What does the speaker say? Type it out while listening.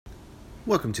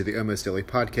Welcome to the Almost Daily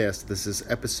Podcast. This is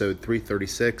episode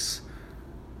 336.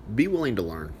 Be willing to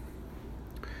learn.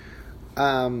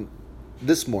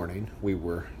 This morning we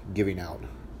were giving out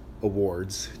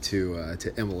awards to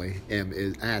Emily. M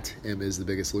is the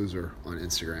biggest loser on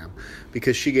Instagram,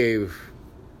 because she gave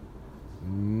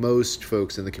most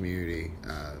folks in the community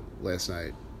last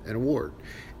night an award,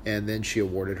 and then she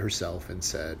awarded herself and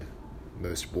said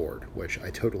most bored, which I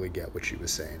totally get what she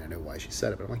was saying. I know why she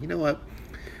said it, but I'm like, you know what?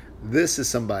 This is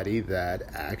somebody that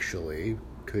actually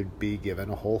could be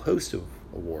given a whole host of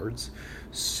awards.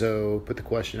 So put the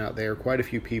question out there. Quite a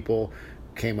few people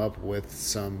came up with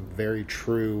some very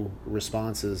true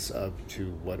responses to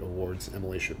what awards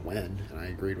Emily should win, and I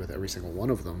agreed with every single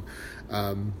one of them.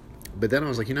 But then I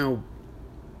was like,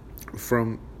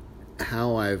 from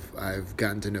how I've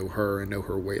gotten to know her and know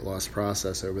her weight loss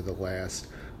process over the last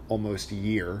almost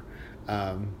year.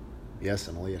 Yes,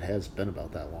 Emily, it has been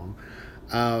about that long.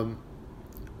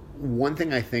 One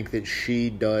thing I think that she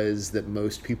does that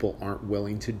most people aren't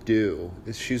willing to do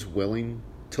is she's willing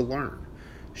to learn.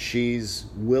 She's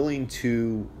willing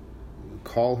to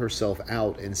call herself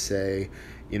out and say,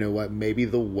 you know what, maybe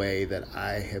the way that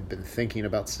I have been thinking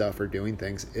about stuff or doing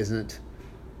things isn't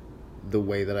the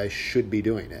way that I should be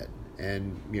doing it.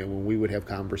 And, when we would have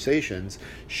conversations,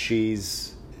 she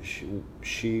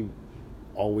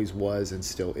always was and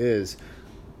still is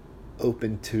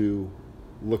open to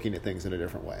looking at things in a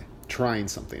different way, trying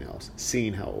something else,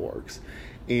 seeing how it works.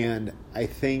 And I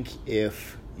think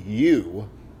if you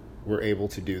were able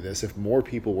to do this, if more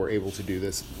people were able to do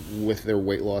this with their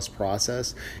weight loss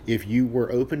process, if you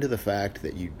were open to the fact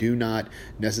that you do not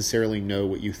necessarily know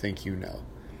what you think you know,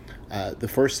 the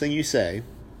first thing you say,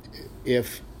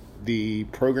 if the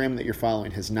program that you're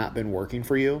following has not been working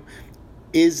for you,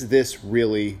 is this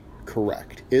really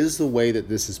correct? Is the way that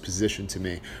this is positioned to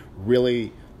me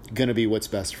really going to be what's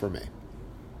best for me?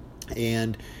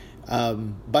 And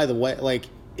by the way,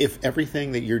 if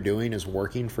everything that you're doing is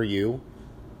working for you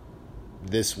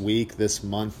this week, this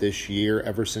month, this year,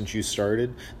 ever since you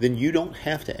started, then you don't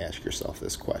have to ask yourself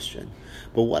this question.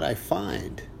 But what I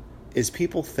find is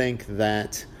people think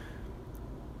that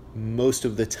most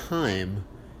of the time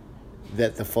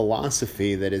that the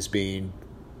philosophy that is being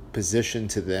positioned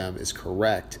to them is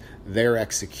correct, their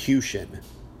execution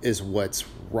is what's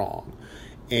wrong.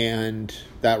 And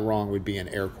that wrong would be in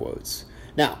air quotes.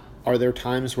 Now, are there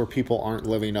times where people aren't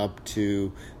living up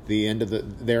to their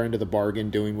end of the bargain,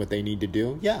 doing what they need to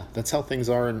do? Yeah, that's how things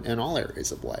are in all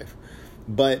areas of life.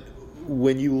 But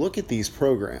when you look at these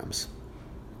programs,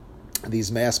 these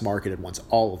mass marketed ones,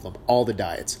 all of them, all the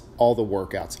diets, all the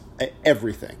workouts,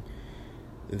 everything,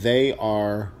 they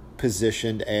are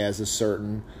positioned as a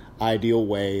certain ideal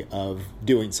way of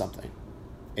doing something.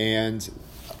 And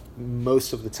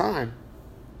most of the time,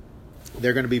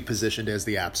 they're going to be positioned as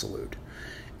the absolute.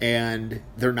 And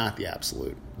they're not the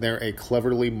absolute. They're a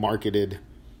cleverly marketed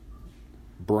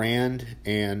brand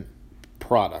and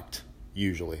product,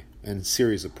 usually, and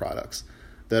series of products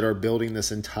that are building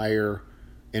this entire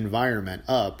environment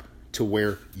up to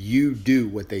where you do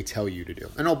what they tell you to do.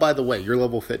 And oh, by the way, your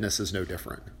level of fitness is no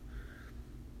different.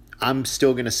 I'm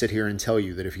still going to sit here and tell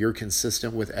you that if you're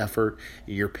consistent with effort,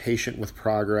 you're patient with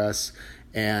progress,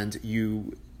 and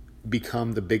you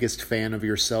become the biggest fan of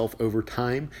yourself over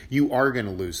time, you are going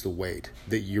to lose the weight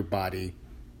that your body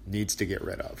needs to get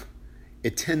rid of.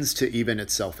 It tends to even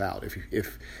itself out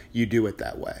if you do it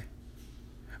that way.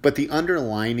 But the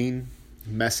underlining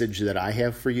message that I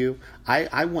have for you,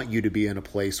 I want you to be in a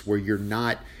place where you're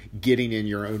not getting in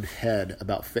your own head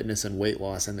about fitness and weight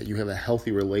loss, and that you have a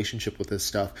healthy relationship with this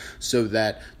stuff, so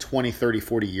that 20, 30,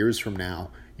 40 years from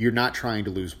now, you're not trying to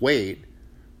lose weight,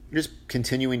 you're just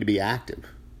continuing to be active.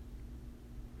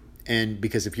 And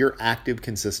because if you're active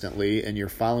consistently and you're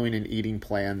following an eating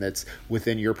plan that's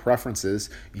within your preferences,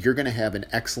 you're going to have an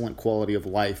excellent quality of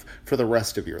life for the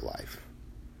rest of your life.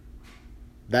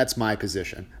 That's my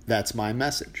position. That's my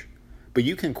message. But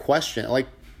you can question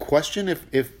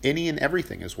if any and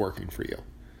everything is working for you.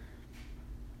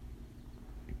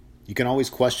 You can always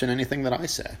question anything that I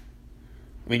say.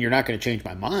 I mean, you're not going to change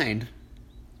my mind,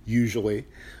 usually,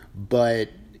 but,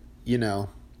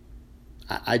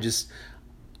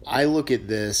 I look at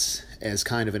this as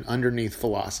kind of an underneath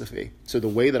philosophy. So the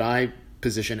way that I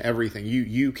position everything,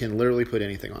 you can literally put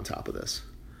anything on top of this.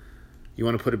 You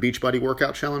want to put a Beachbody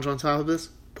workout challenge on top of this?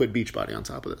 Put Beachbody on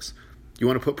top of this. You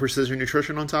want to put precision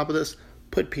nutrition on top of this?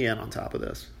 Put PN on top of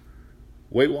this.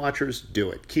 Weight Watchers, do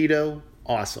it. Keto,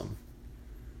 awesome.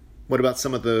 What about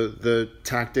some of the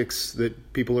tactics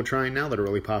that people are trying now that are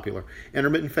really popular?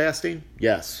 Intermittent fasting?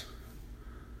 Yes.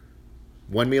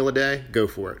 One meal a day? Go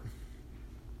for it.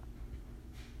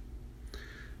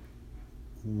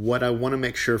 what I want to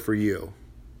make sure for you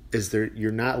is that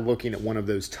you're not looking at one of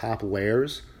those top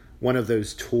layers, one of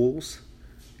those tools,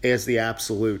 as the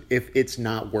absolute if it's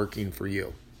not working for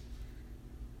you.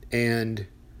 And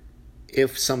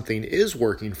if something is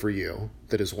working for you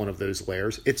that is one of those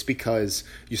layers, it's because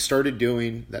you started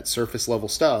doing that surface level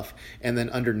stuff, and then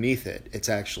underneath it, it's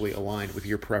actually aligned with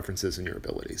your preferences and your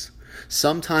abilities.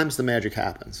 Sometimes the magic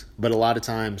happens, but a lot of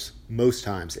times, most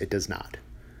times, it does not.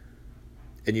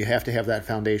 And you have to have that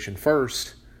foundation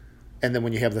first. And then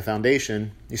when you have the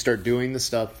foundation, you start doing the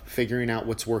stuff, figuring out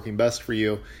what's working best for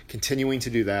you, continuing to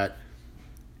do that,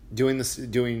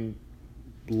 doing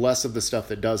less of the stuff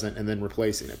that doesn't, and then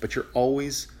replacing it. But you're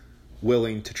always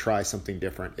willing to try something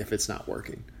different if it's not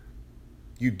working.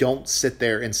 You don't sit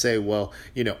there and say, well,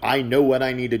 I know what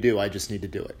I need to do. I just need to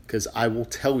do it. Because I will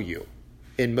tell you,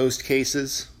 in most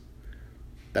cases,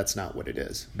 that's not what it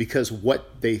is. Because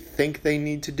what they think they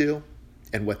need to do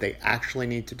and what they actually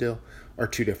need to do are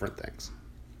two different things.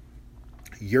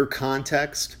 Your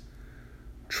context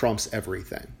trumps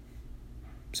everything.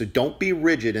 So don't be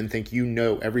rigid and think you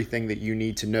know everything that you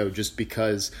need to know just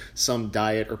because some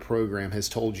diet or program has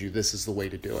told you this is the way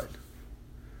to do it.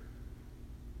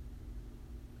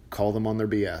 Call them on their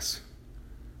BS.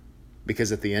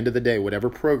 Because at the end of the day, whatever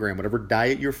program, whatever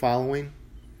diet you're following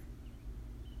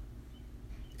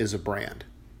is a brand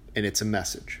and it's a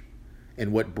message.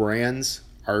 And what brands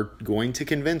are going to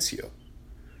convince you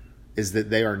is that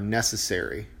they are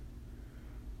necessary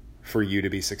for you to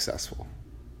be successful.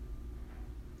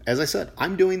 As I said,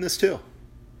 I'm doing this too,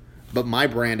 but my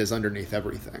brand is underneath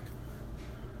everything.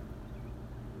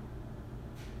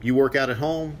 You work out at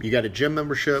home, you got a gym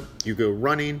membership, you go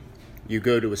running, you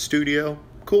go to a studio,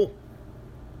 cool.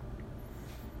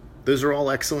 Those are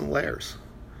all excellent layers.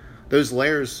 Those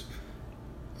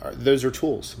are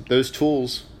tools. Those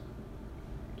tools,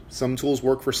 some tools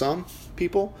work for some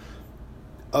people,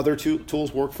 other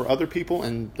tools work for other people,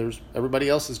 and everybody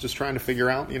else is just trying to figure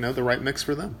out, the right mix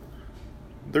for them.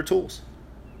 They're tools.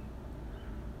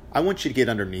 I want you to get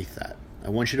underneath that. I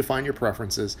want you to find your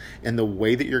preferences, and the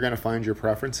way that you're going to find your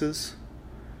preferences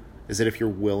is that if you're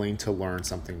willing to learn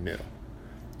something new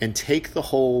and take the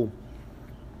whole,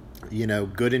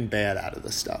 good and bad out of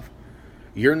this stuff.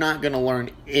 You're not going to learn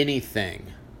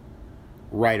anything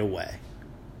right away.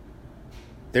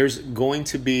 There's going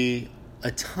to be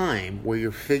a time where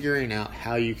you're figuring out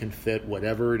how you can fit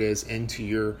whatever it is into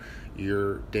your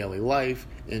daily life,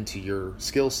 into your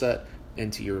skill set,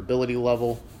 into your ability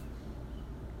level.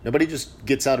 Nobody just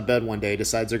gets out of bed one day,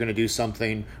 decides they're going to do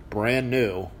something brand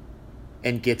new,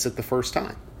 and gets it the first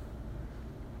time.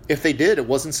 If they did, it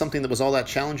wasn't something that was all that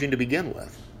challenging to begin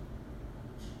with.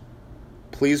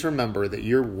 Please remember that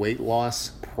your weight loss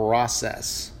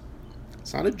process,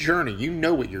 it's not a journey. You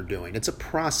know what you're doing. It's a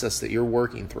process that you're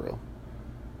working through.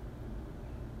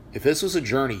 If this was a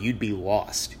journey, you'd be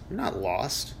lost. You're not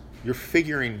lost. You're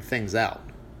figuring things out.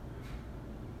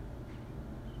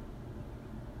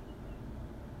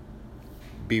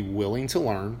 Be willing to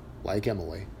learn, like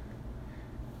Emily.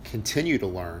 Continue to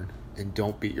learn, and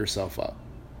don't beat yourself up.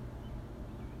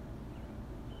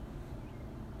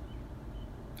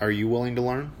 Are you willing to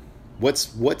learn?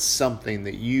 What's something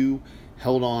that you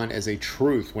held on as a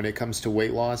truth when it comes to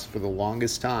weight loss for the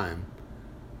longest time,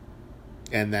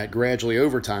 and that gradually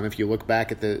over time, if you look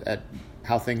back at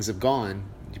how things have gone,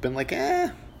 you've been like,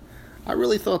 I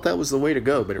really thought that was the way to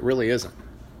go, but it really isn't.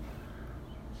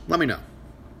 Let me know.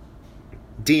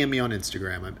 DM me on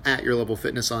Instagram. I'm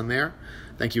 @YourLevelFitness on there.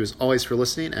 Thank you as always for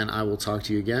listening, and I will talk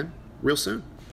to you again real soon.